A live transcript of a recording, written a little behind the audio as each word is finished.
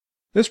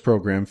This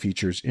program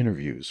features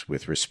interviews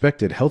with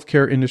respected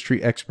healthcare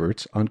industry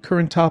experts on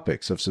current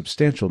topics of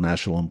substantial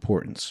national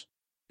importance.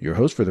 Your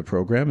host for the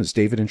program is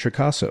David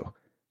Introcaso,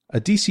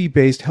 a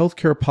DC-based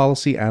healthcare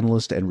policy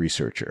analyst and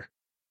researcher.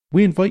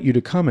 We invite you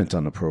to comment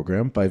on the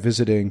program by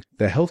visiting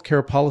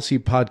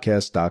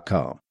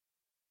thehealthcarepolicypodcast.com.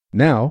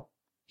 Now,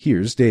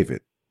 here's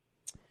David.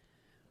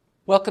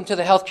 Welcome to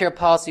the Healthcare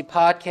Policy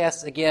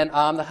Podcast. Again,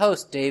 I'm the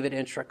host, David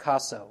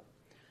Introcaso.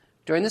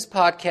 During this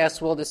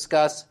podcast, we'll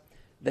discuss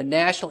the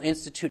National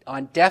Institute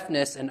on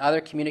Deafness and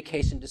Other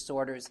Communication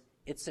Disorders,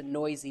 It's a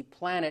Noisy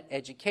Planet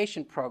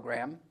education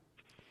program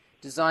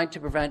designed to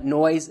prevent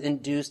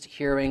noise-induced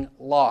hearing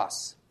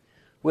loss.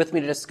 With me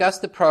to discuss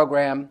the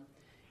program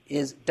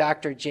is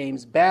Dr.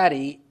 James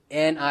Battey,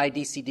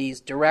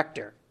 NIDCD's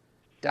director.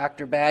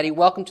 Dr. Battey,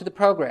 welcome to the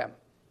program.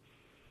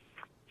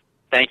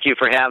 Thank you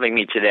for having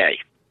me today.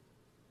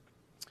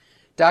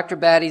 Dr.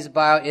 Battey's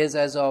bio is,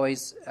 as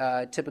always,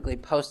 typically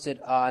posted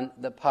on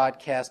the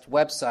podcast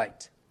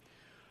website.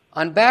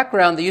 On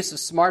background, the use of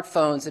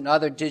smartphones and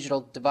other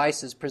digital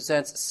devices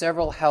presents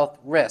several health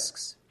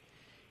risks.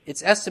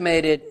 It's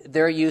estimated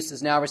their use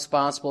is now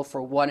responsible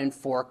for 1 in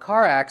 4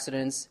 car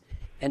accidents,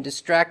 and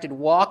distracted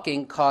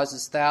walking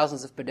causes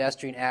thousands of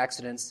pedestrian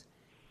accidents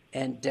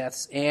and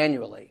deaths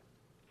annually.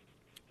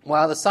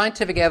 While the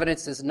scientific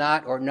evidence is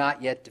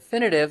not yet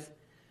definitive,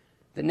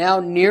 the now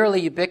nearly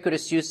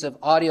ubiquitous use of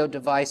audio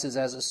devices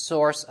as a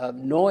source of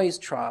noise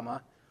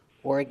trauma,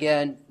 or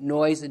again,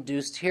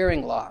 noise-induced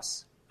hearing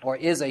loss, or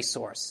is a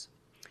source.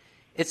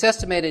 It's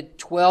estimated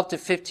 12 to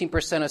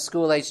 15% of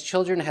school-aged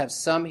children have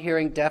some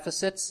hearing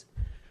deficits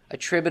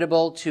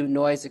attributable to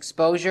noise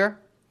exposure,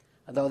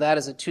 although that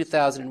is a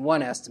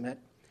 2001 estimate.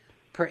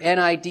 Per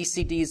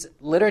NIDCD's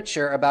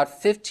literature,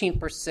 about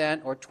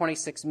 15% or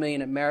 26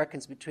 million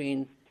Americans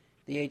between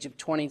the age of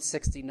 20 and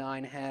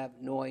 69 have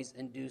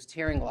noise-induced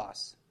hearing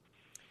loss.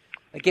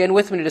 Again,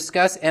 with me to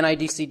discuss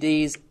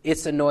NIDCD's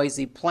It's a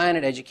Noisy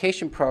Planet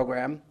education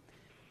program,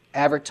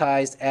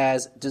 advertised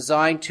as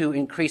designed to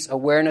increase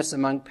awareness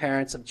among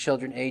parents of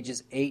children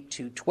ages 8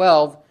 to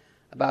 12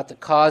 about the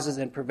causes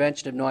and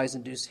prevention of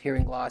noise-induced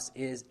hearing loss,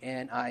 is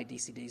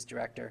NIDCD's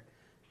director,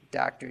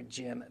 Dr.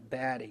 Jim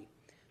Battey.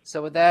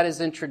 So with that as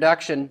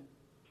introduction,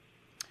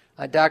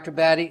 Dr.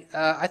 Battey,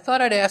 I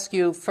thought I'd ask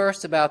you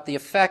first about the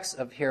effects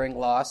of hearing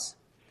loss.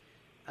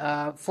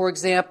 For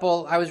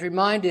example, I was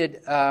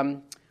reminded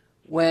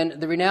when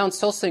the renowned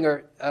soul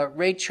singer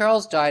Ray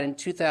Charles died in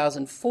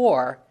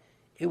 2004,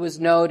 it was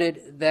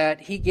noted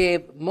that he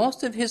gave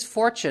most of his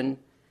fortune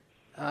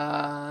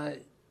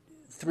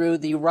through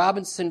the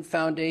Robinson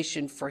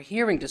Foundation for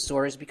Hearing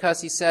Disorders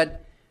because he said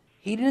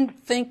he didn't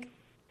think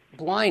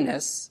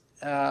blindness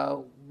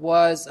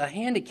was a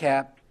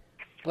handicap,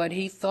 but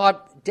he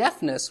thought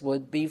deafness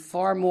would be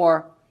far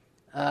more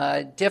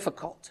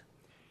difficult.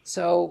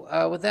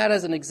 So with that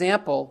as an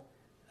example,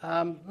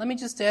 let me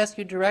just ask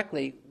you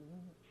directly,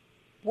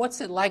 what's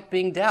it like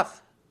being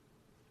deaf?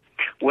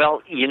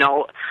 Well,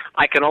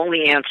 I can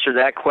only answer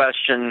that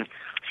question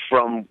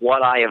from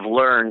what I have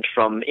learned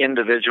from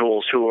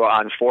individuals who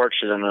are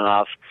unfortunate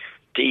enough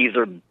to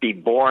either be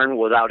born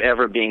without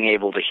ever being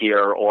able to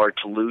hear or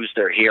to lose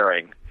their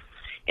hearing.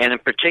 And in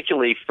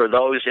particularly for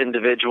those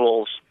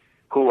individuals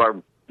who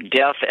are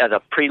deaf at a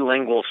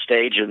prelingual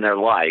stage in their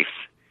life,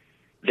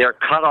 they're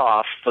cut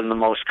off from the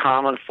most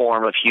common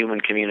form of human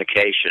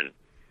communication,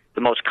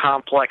 the most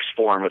complex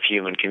form of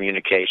human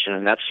communication,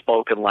 and that's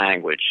spoken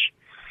language.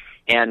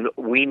 And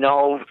we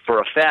know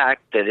for a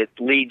fact that it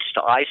leads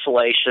to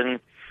isolation,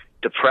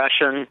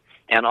 depression,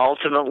 and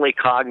ultimately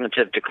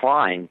cognitive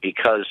decline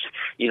because,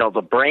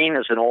 the brain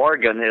as an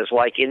organ is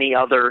like any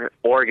other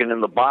organ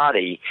in the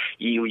body.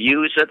 You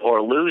use it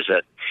or lose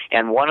it.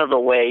 And one of the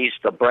ways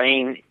the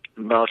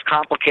most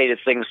complicated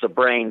things the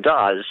brain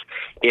does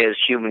is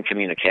human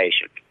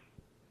communication.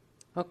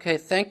 Okay,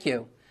 thank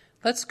you.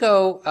 Let's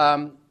go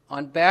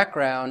on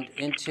background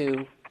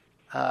into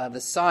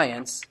the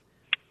science.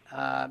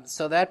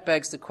 So that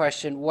begs the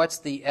question, what's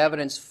the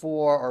evidence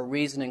for or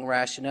reasoning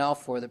rationale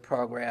for the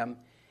program?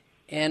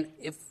 And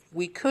if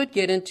we could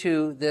get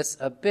into this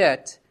a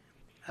bit,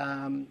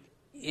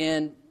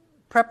 in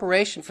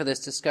preparation for this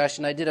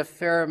discussion, I did a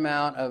fair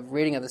amount of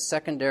reading of the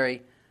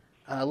secondary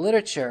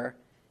literature,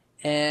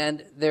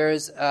 and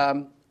there's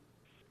a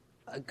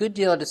good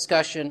deal of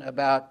discussion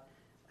about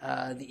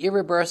the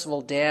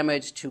irreversible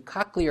damage to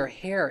cochlear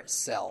hair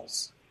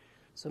cells.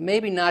 So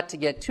maybe not to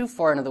get too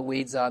far into the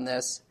weeds on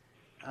this,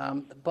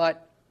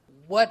 but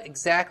what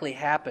exactly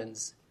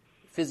happens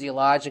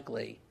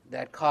physiologically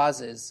that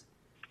causes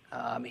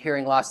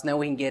hearing loss? And then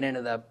we can get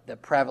into the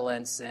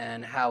prevalence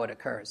and how it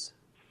occurs.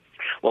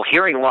 Well,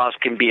 hearing loss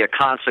can be a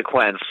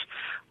consequence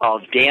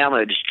of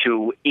damage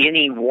to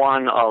any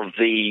one of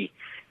the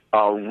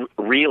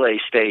relay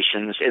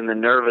stations in the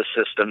nervous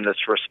system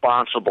that's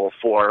responsible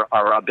for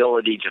our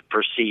ability to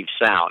perceive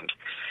sound.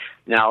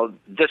 Now,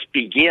 this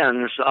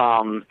begins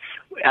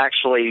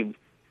actually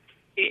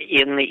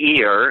in the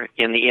ear,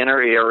 in the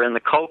inner ear, in the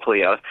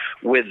cochlea,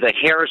 with the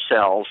hair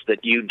cells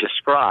that you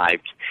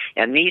described.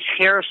 And these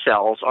hair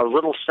cells are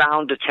little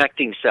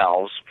sound-detecting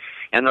cells,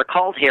 and they're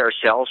called hair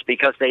cells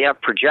because they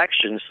have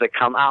projections that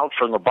come out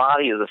from the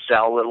body of the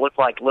cell that look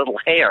like little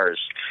hairs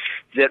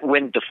that,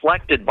 when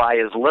deflected by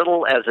as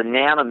little as a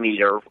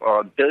nanometer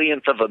or a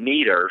billionth of a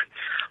meter,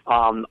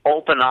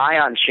 open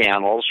ion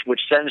channels,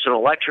 which sends an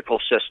electrical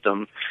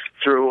system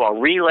through a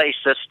relay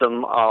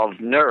system of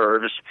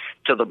nerves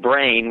to the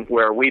brain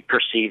where we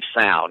perceive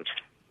sound.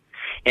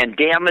 And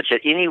damage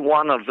at any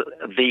one of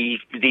these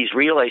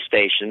relay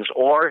stations,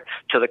 or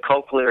to the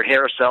cochlear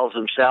hair cells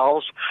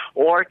themselves,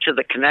 or to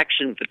the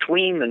connection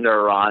between the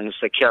neurons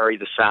that carry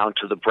the sound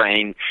to the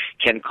brain,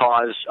 can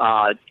cause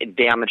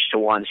damage to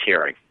one's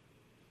hearing.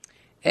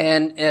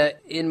 And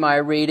in my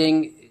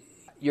reading,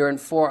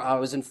 I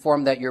was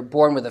informed that you're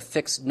born with a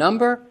fixed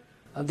number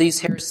of these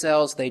hair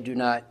cells. They do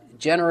not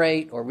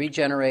generate or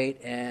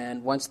regenerate,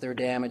 and once they're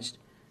damaged,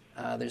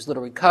 there's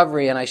little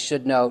recovery. And I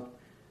should note,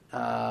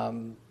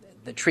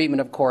 the treatment,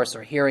 of course,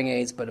 are hearing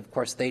aids, but of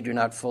course they do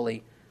not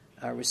fully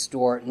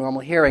restore normal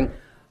hearing.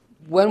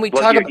 When we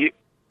talk about...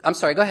 I'm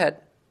sorry, go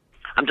ahead.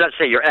 I'm just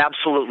saying you're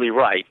absolutely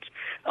right.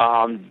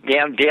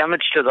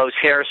 Damage to those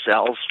hair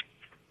cells,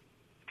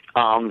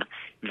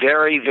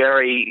 very,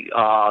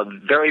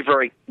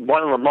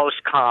 one of the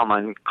most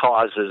common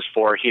causes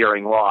for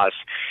hearing loss.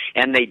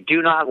 And they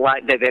do not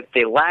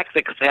they lack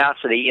the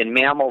capacity in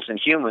mammals and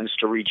humans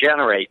to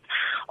regenerate.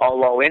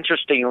 Although,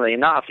 interestingly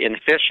enough, in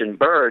fish and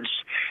birds,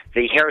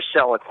 the hair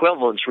cell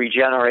equivalents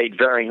regenerate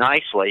very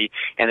nicely.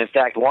 And in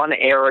fact, one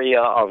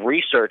area of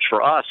research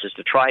for us is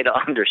to try to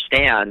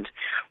understand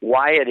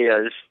why it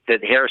is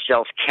that hair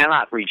cells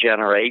cannot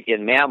regenerate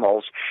in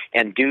mammals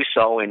and do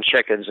so in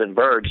chickens and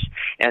birds.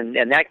 And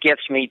that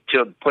gets me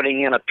to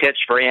putting in a pitch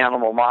for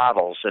animal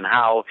models and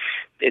how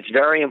it's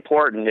very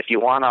important, if you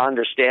want to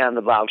understand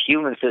about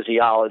human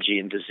physiology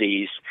and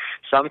disease,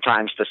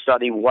 sometimes to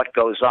study what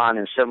goes on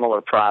in similar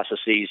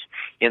processes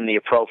in the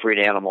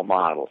appropriate animal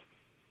model.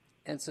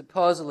 And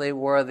supposedly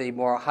we're the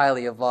more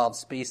highly evolved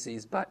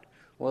species, but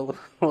we'll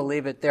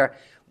leave it there.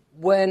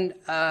 When,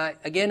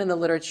 again, in the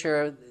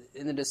literature,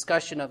 in the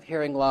discussion of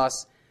hearing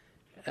loss,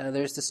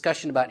 there's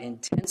discussion about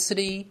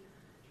intensity,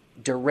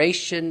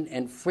 duration,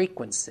 and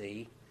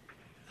frequency.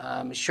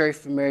 I'm sure you're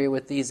familiar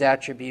with these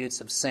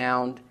attributes of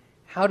sound.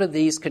 How do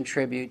these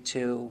contribute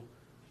to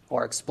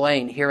or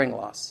explain hearing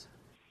loss?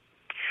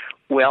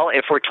 Well,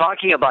 if we're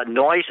talking about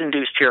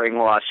noise-induced hearing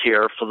loss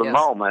here for the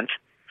moment,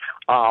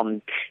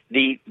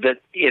 you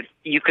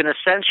can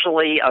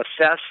essentially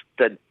assess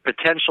the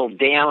potential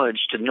damage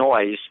to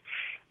noise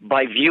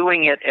by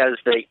viewing it as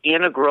the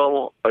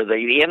integral or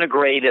the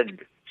integrated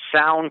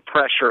sound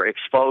pressure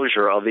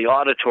exposure of the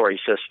auditory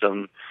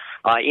system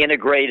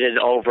integrated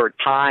over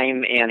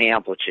time and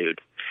amplitude,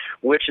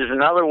 which is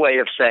another way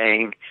of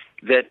saying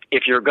that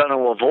if you're going to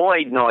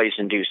avoid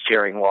noise-induced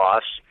hearing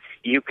loss,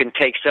 you can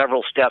take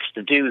several steps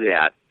to do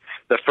that.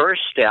 The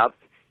first step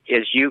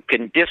is you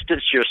can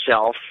distance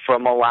yourself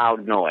from a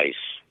loud noise.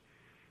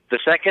 The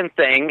second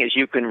thing is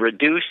you can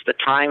reduce the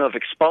time of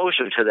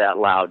exposure to that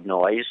loud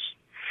noise.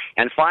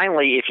 And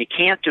finally, if you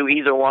can't do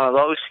either one of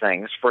those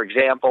things, for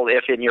example,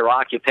 if in your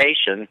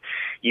occupation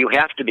you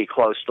have to be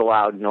close to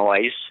loud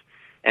noise,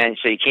 and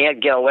so you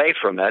can't get away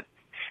from it,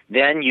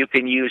 then you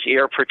can use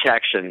ear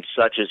protection,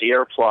 such as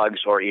earplugs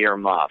or ear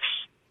muffs.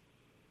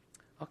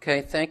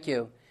 Okay, thank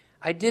you.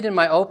 I did in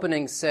my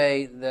opening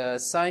say the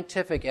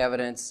scientific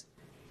evidence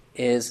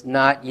is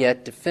not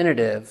yet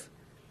definitive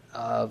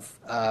of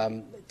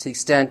to the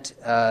extent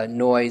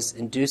noise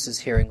induces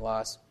hearing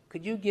loss.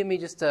 Could you give me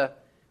just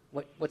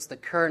what's the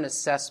current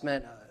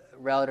assessment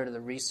relative to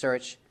the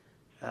research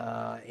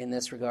in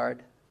this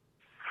regard?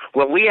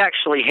 Well, we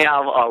actually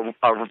have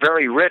a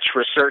very rich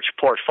research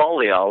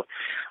portfolio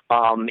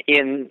on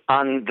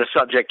the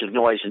subject of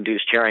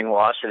noise-induced hearing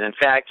loss, and in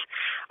fact,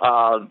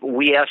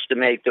 we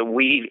estimate that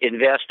we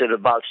invested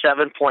about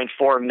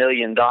 $7.4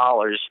 million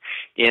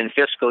in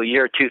fiscal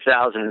year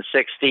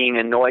 2016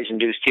 in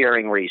noise-induced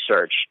hearing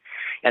research.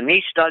 And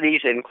these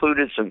studies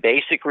included some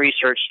basic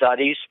research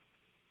studies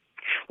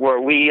where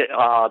we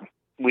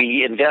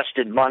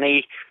invested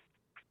money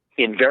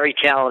in very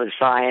talented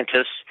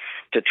scientists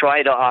to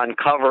try to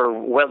uncover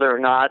whether or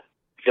not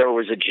there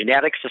was a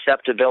genetic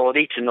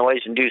susceptibility to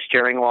noise-induced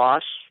hearing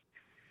loss,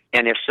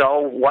 and if so,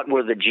 what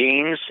were the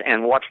genes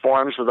and what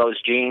forms of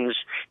those genes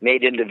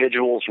made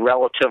individuals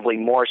relatively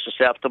more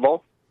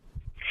susceptible.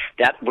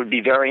 That would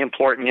be very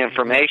important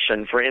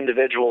information for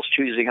individuals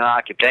choosing an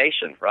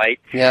occupation, right?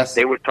 Yes.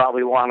 They would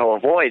probably want to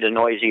avoid a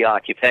noisy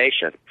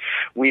occupation.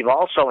 We've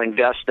also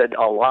invested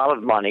a lot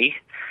of money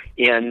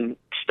in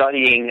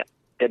studying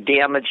the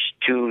damage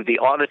to the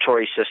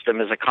auditory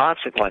system as a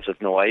consequence of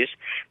noise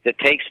that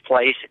takes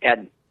place at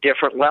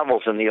different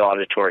levels in the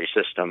auditory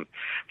system.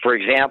 For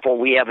example,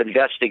 we have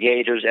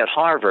investigators at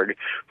Harvard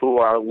who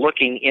are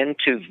looking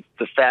into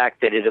the fact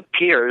that it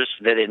appears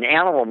that in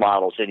animal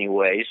models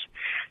anyways,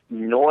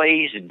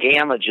 noise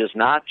damages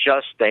not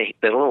just the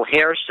little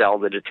hair cell,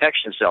 the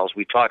detection cells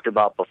we talked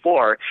about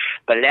before,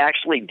 but it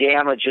actually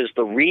damages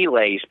the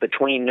relays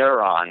between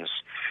neurons,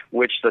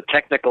 which the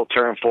technical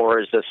term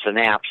for is the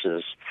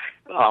synapses,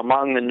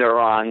 among the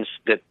neurons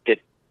that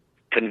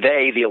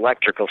convey the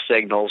electrical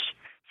signals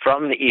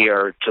from the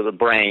ear to the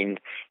brain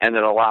and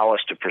that allow us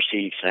to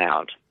perceive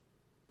sound.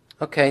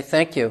 Okay,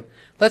 thank you.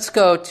 Let's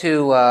go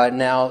to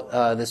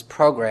now this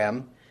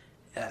program.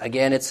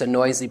 Again, it's A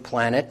Noisy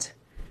Planet.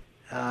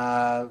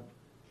 I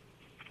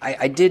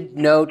did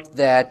note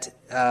that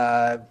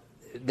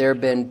there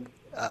have been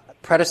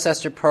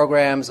predecessor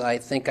programs. I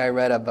think I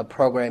read of a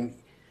program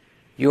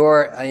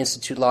your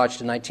institute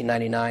launched in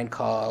 1999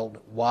 called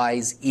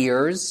Wise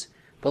Ears.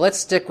 But let's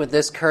stick with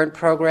this current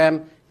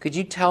program. Could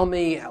you tell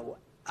me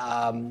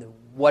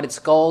what its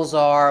goals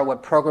are,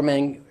 what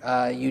programming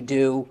you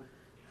do?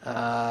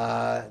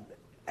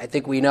 I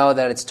think we know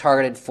that it's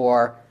targeted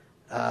for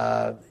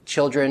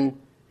children,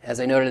 as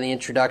I noted in the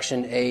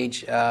introduction,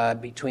 age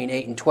between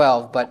 8 and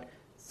 12, but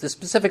the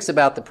specifics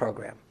about the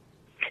program.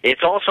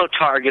 It's also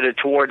targeted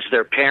towards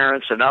their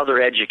parents and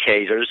other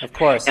educators. Of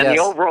course, and yes.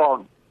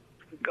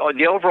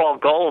 the overall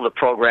goal of the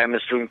program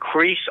is to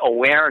increase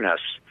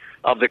awareness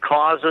of the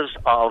causes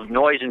of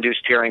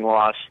noise-induced hearing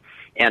loss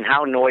and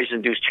how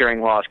noise-induced hearing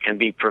loss can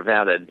be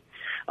prevented.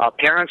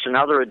 Parents and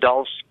other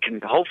adults can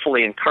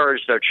hopefully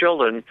encourage their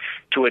children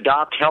to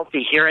adopt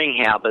healthy hearing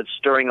habits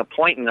during a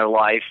point in their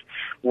life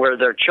where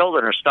their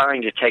children are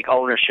starting to take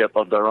ownership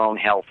of their own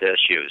health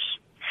issues.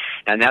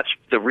 And that's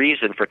the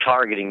reason for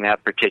targeting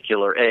that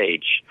particular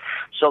age.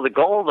 So the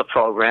goal of the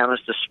program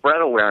is to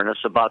spread awareness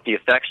about the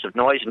effects of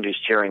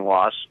noise-induced hearing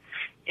loss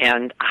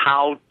and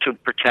how to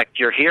protect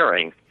your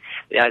hearing.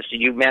 As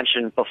you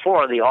mentioned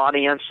before, the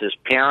audience is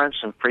parents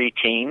and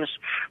preteens,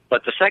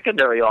 but the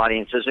secondary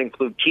audiences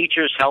include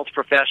teachers, health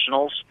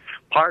professionals,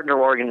 partner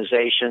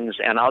organizations,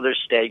 and other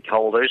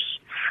stakeholders.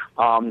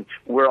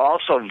 We're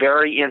also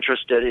very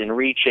interested in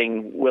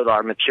reaching with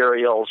our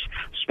materials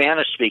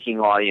Spanish-speaking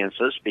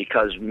audiences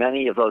because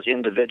many of those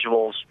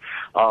individuals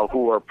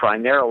who are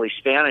primarily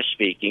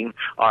Spanish-speaking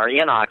are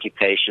in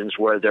occupations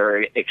where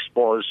they're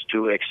exposed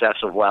to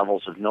excessive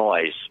levels of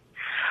noise.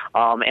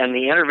 And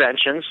the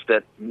interventions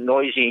that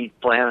Noisy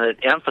Planet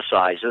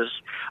emphasizes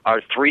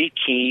are three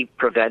key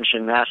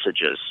prevention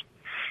messages.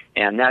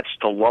 And that's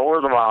to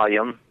lower the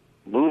volume,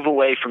 move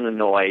away from the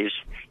noise,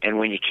 and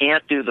when you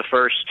can't do the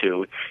first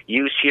two,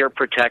 use ear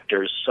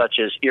protectors such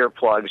as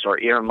earplugs or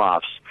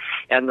earmuffs.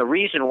 And the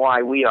reason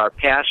why we are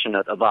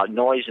passionate about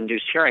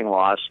noise-induced hearing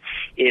loss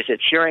is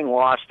it's hearing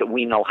loss that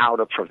we know how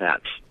to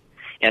prevent.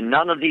 And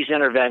none of these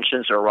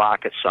interventions are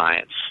rocket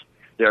science.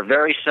 They're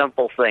very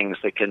simple things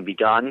that can be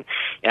done,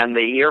 and the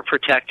ear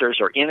protectors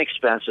are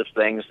inexpensive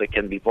things that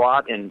can be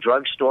bought in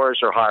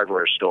drugstores or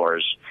hardware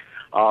stores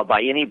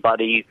by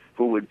anybody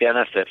who would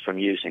benefit from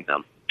using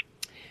them.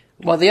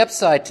 Well, the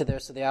upside to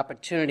this, or the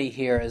opportunity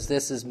here, is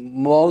this is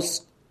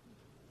most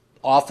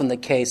often the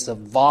case of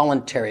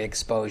voluntary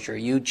exposure.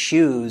 You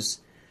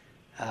choose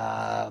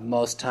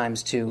most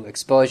times to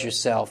expose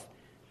yourself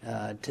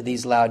to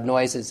these loud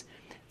noises.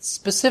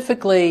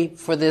 Specifically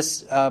for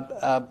this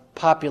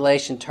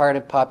population,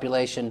 targeted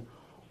population,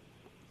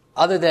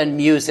 other than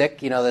music,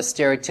 the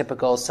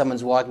stereotypical,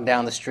 someone's walking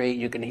down the street,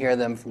 you can hear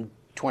them from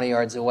 20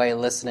 yards away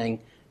listening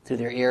through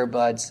their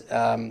earbuds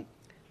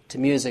to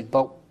music.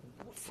 But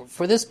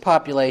for this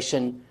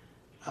population,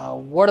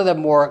 what are the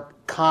more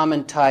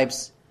common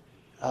types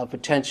of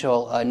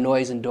potential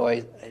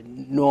noise-induced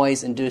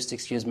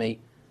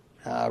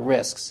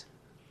risks?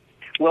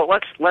 Well,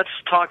 let's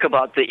talk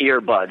about the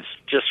earbuds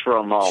just for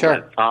a moment.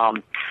 Sure.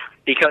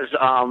 Because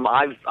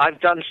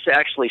I've done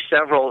actually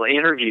several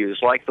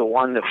interviews like the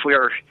one that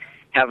we're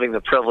having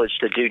the privilege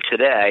to do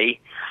today,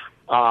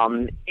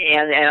 and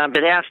I've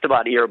been asked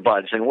about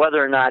earbuds and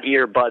whether or not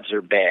earbuds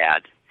are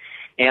bad.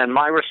 And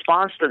my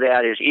response to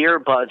that is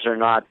earbuds are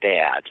not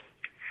bad.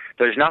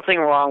 There's nothing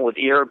wrong with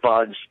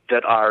earbuds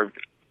that are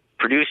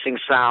producing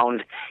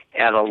sound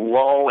at a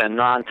low and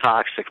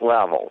non-toxic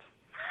level.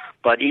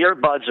 But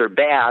earbuds are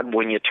bad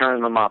when you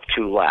turn them up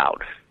too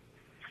loud.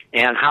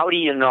 And how do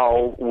you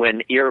know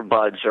when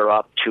earbuds are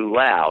up too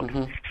loud?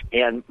 Mm-hmm.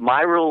 And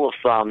my rule of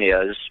thumb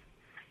is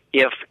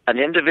if an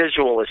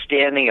individual is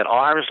standing at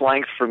arm's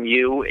length from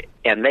you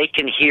and they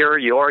can hear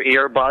your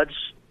earbuds,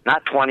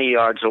 not 20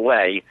 yards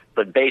away,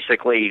 but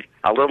basically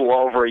a little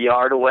over a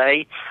yard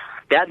away,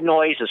 that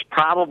noise is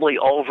probably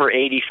over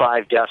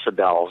 85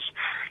 decibels.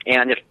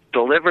 And if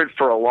delivered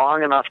for a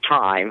long enough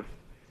time,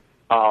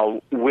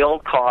 will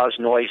cause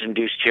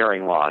noise-induced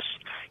hearing loss.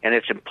 And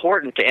it's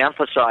important to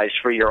emphasize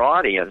for your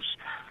audience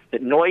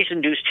that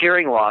noise-induced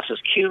hearing loss is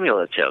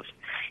cumulative.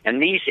 And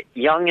these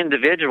young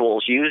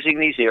individuals using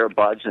these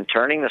earbuds and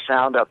turning the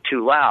sound up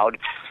too loud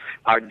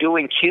are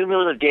doing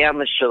cumulative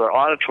damage to their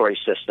auditory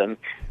system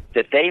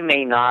that they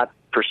may not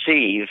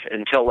perceive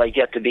until they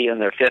get to be in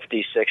their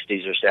 50s,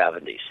 60s, or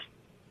 70s.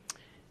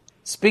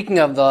 Speaking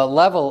of the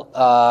level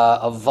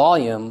of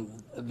volume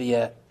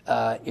via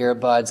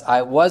earbuds.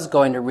 I was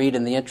going to read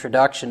in the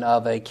introduction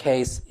of a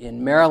case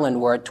in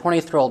Maryland where a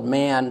 23-year-old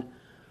man,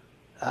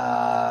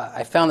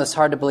 I found this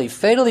hard to believe,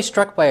 fatally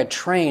struck by a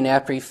train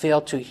after he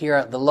failed to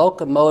hear the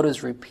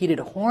locomotive's repeated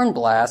horn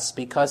blasts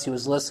because he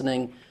was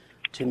listening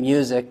to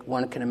music.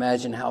 One can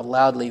imagine how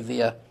loudly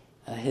via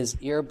his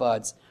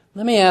earbuds.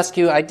 Let me ask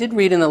you, I did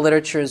read in the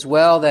literature as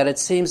well that it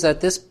seems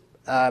that this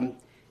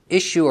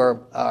issue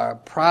or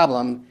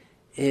problem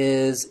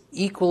is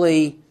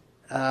equally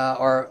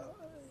or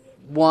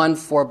one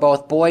for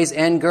both boys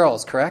and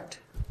girls, correct?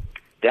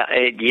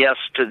 Yes,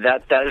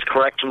 that is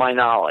correct to my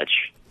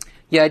knowledge.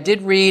 Yeah, I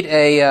did read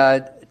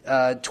a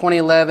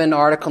 2011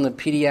 article in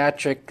the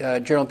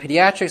pediatric Journal of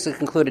Pediatrics that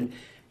concluded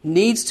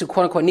needs to,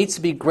 quote unquote, needs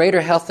to be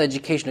greater health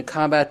education to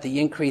combat the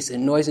increase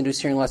in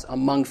noise-induced hearing loss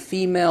among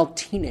female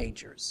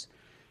teenagers.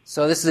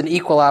 So this is an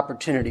equal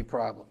opportunity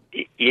problem.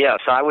 Yes,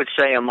 I would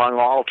say among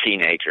all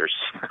teenagers,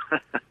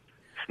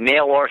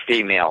 male or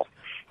female.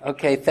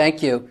 Okay,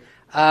 thank you.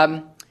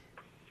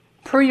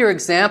 Per your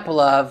example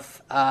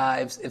of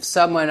if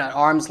someone at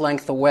arm's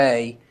length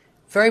away,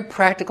 very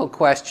practical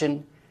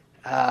question.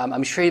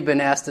 I'm sure you've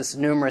been asked this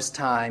numerous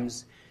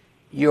times.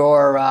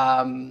 You're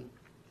on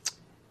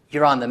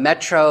the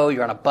metro,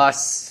 you're on a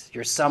bus,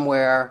 you're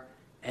somewhere,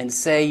 and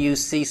say you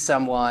see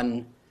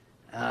someone,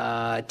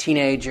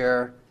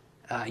 teenager,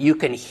 you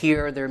can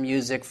hear their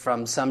music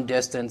from some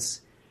distance.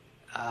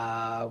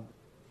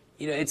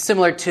 It's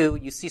similar to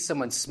you see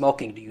someone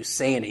smoking. Do you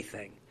say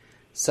anything?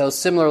 So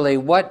similarly,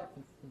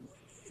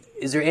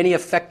 is there any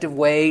effective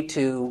way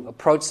to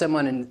approach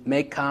someone and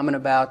make comment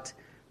about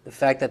the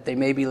fact that they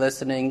may be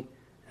listening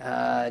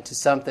to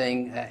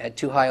something at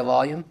too high a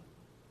volume?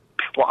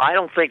 Well, I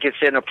don't think it's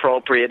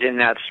inappropriate in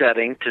that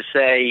setting to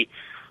say,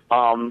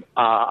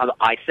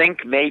 I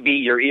think maybe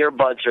your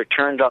earbuds are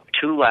turned up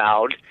too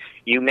loud.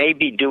 You may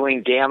be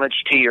doing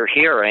damage to your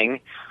hearing,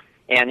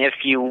 and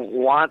if you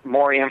want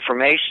more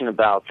information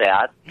about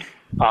that,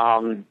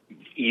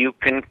 you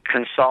can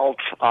consult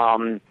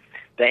the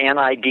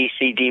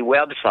NIDCD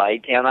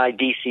website,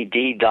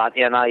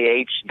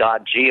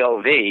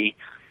 nidcd.nih.gov,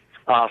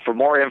 for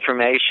more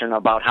information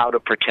about how to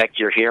protect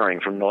your hearing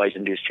from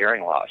noise-induced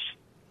hearing loss.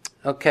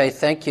 Okay,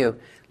 thank you.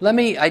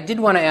 I did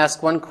want to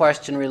ask one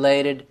question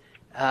related.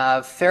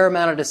 Fair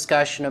amount of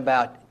discussion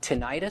about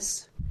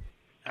tinnitus.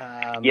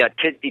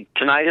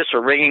 Tinnitus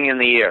or ringing in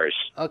the ears.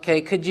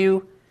 Okay,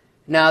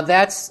 now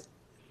that's,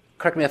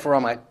 correct me if I'm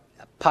wrong, a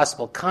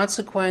possible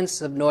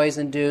consequence of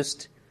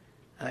noise-induced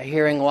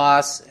hearing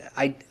loss.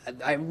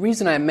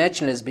 Reason I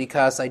mention it is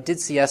because I did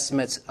see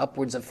estimates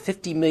upwards of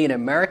 50 million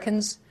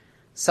Americans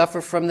suffer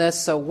from this.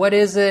 So what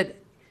is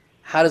it?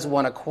 How does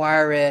one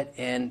acquire it?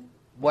 And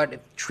what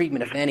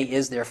treatment, if any,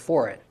 is there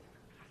for it?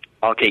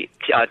 Okay,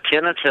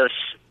 tinnitus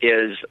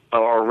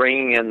or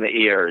ringing in the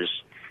ears,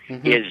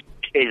 is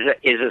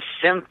a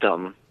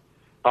symptom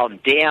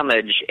of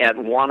damage at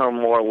one or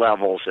more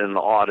levels in the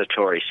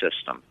auditory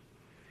system.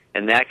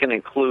 And that can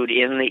include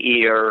in the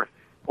ear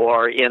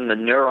or in the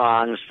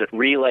neurons that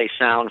relay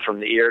sound from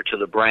the ear to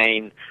the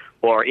brain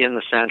or in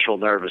the central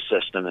nervous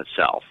system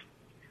itself.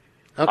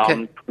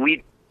 Okay.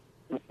 We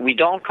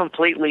don't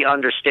completely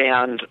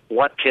understand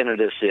what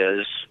tinnitus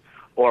is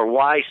or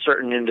why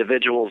certain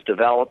individuals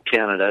develop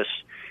tinnitus,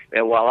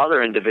 and while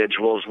other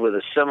individuals with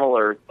a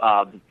similar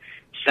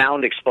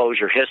sound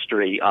exposure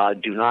history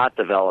do not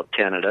develop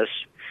tinnitus.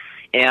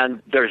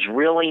 And there's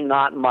really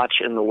not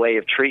much in the way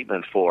of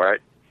treatment for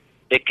it.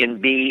 It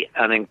can be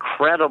an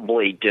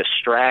incredibly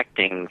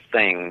distracting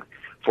thing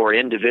for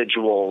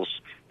individuals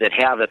that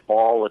have it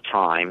all the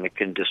time. It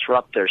can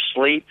disrupt their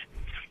sleep.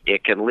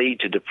 It can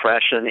lead to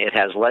depression. It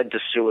has led to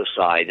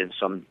suicide in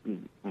some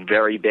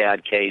very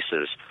bad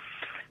cases.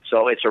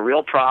 So it's a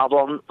real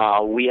problem.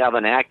 We have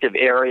an active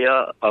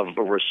area of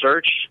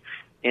research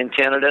in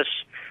tinnitus,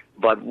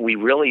 but we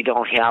really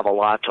don't have a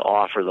lot to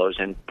offer those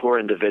poor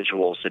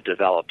individuals that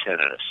develop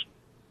tinnitus.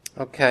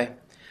 Okay.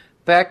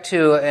 Back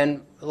to,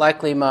 and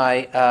likely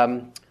my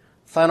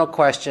final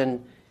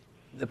question,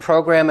 the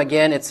program,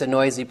 again, it's a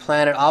Noisy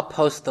Planet. I'll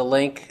post the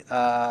link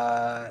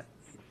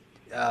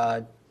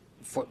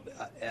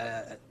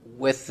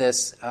with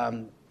this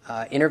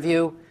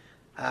interview.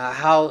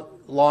 How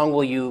long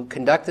will you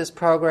conduct this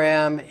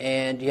program,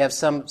 and do you have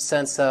some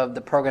sense of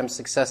the program's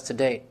success to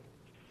date?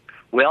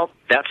 Well,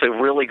 that's a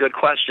really good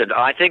question.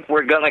 I think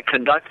we're going to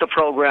conduct the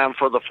program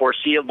for the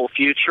foreseeable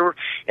future.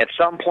 At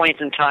some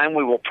point in time,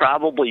 we will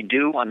probably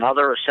do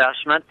another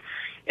assessment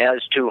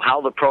as to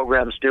how the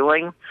program's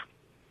doing.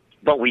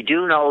 But we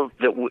do know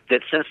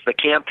that since the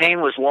campaign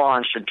was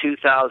launched in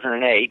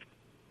 2008,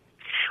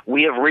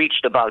 we have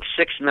reached about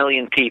 6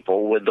 million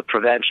people with the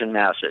prevention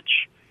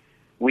message.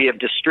 We have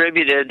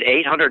distributed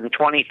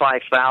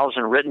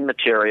 825,000 written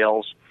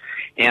materials,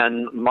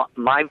 and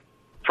my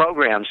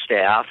program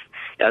staff,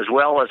 as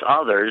well as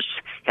others,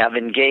 have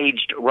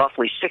engaged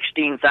roughly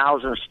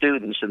 16,000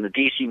 students in the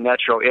D.C.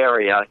 metro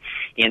area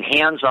in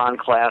hands-on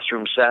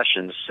classroom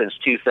sessions since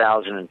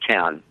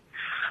 2010.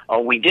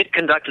 We did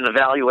conduct an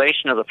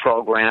evaluation of the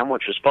program,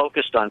 which was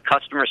focused on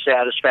customer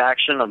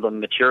satisfaction of the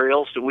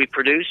materials that we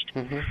produced,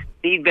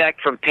 feedback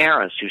from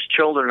parents whose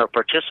children have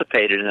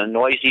participated in a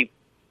Noisy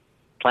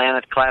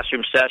Planet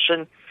classroom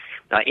session,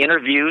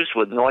 interviews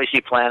with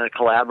Noisy Planet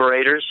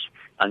collaborators,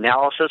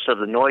 analysis of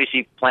the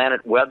Noisy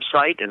Planet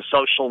website and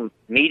social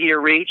media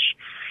reach,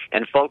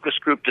 and focus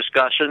group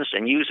discussions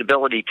and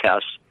usability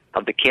tests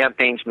of the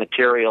campaign's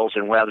materials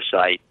and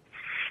website.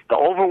 The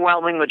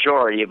overwhelming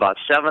majority, about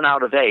 7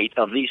 out of 8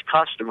 of these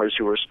customers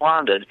who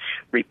responded,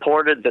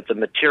 reported that the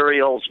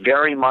materials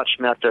very much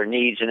met their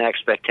needs and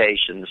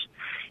expectations.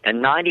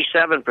 And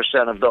 97%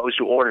 of those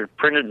who ordered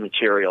printed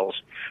materials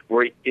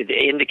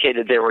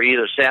indicated they were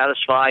either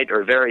satisfied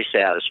or very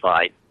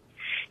satisfied.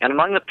 And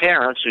among the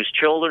parents whose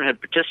children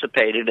had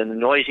participated in the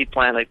Noisy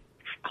Planet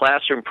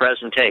classroom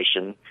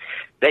presentation,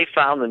 they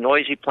found the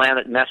Noisy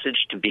Planet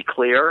message to be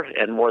clear,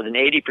 and more than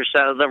 80%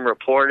 of them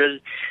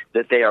reported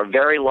that they are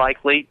very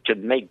likely to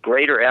make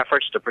greater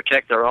efforts to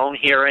protect their own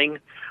hearing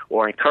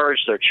or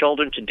encourage their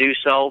children to do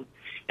so,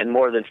 and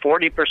more than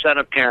 40%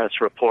 of parents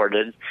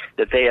reported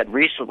that they had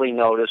recently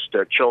noticed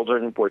their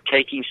children were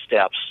taking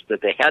steps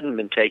that they hadn't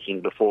been taking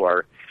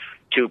before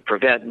to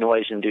prevent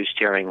noise-induced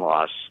hearing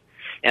loss.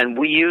 And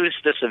we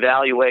used this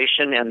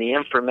evaluation and the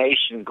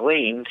information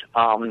gleaned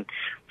from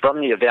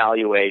the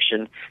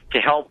evaluation to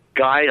help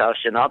guide us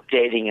in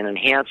updating and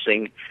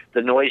enhancing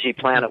the Noisy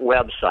Planet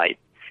website.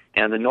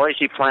 And the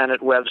Noisy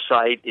Planet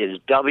website is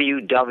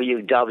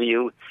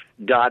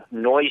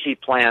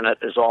www.noisyplanet,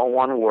 is all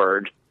one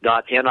word,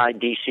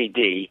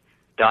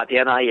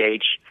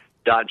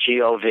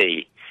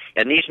 .nidcd.nih.gov.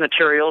 And these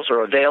materials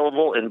are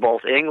available in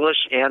both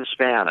English and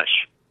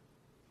Spanish.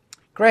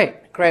 Great.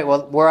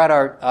 Well, we're at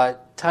our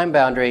time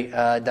boundary,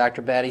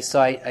 Dr. Battey,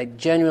 so I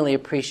genuinely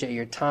appreciate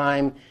your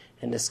time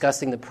in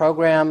discussing the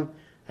program.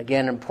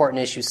 Again, an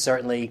important issue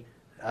certainly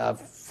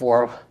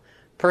for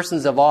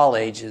persons of all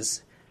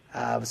ages.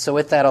 So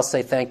with that, I'll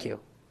say thank you.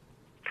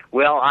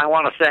 Well, I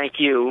want to thank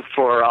you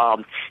for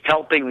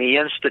helping the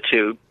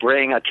Institute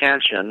bring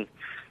attention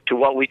to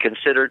what we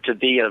consider to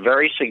be a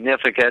very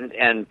significant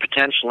and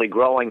potentially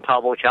growing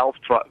public health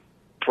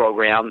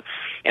program,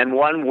 and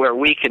one where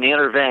we can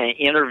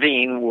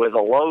intervene with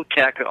a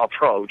low-tech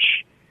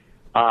approach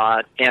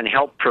and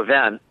help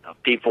prevent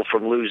people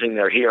from losing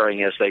their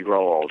hearing as they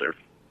grow older.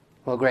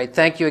 Well, great.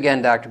 Thank you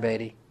again, Dr.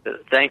 Battey.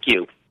 Thank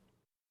you.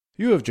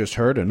 You have just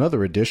heard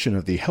another edition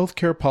of the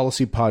Healthcare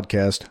Policy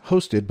Podcast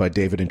hosted by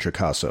David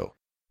Introcaso.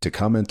 To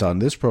comment on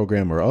this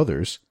program or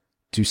others,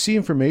 to see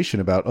information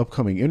about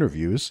upcoming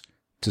interviews,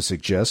 to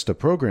suggest a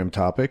program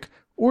topic,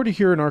 or to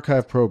hear an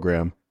archive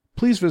program,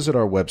 please visit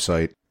our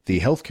website,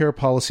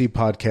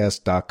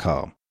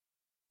 thehealthcarepolicypodcast.com.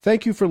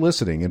 Thank you for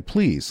listening, and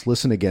please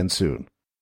listen again soon.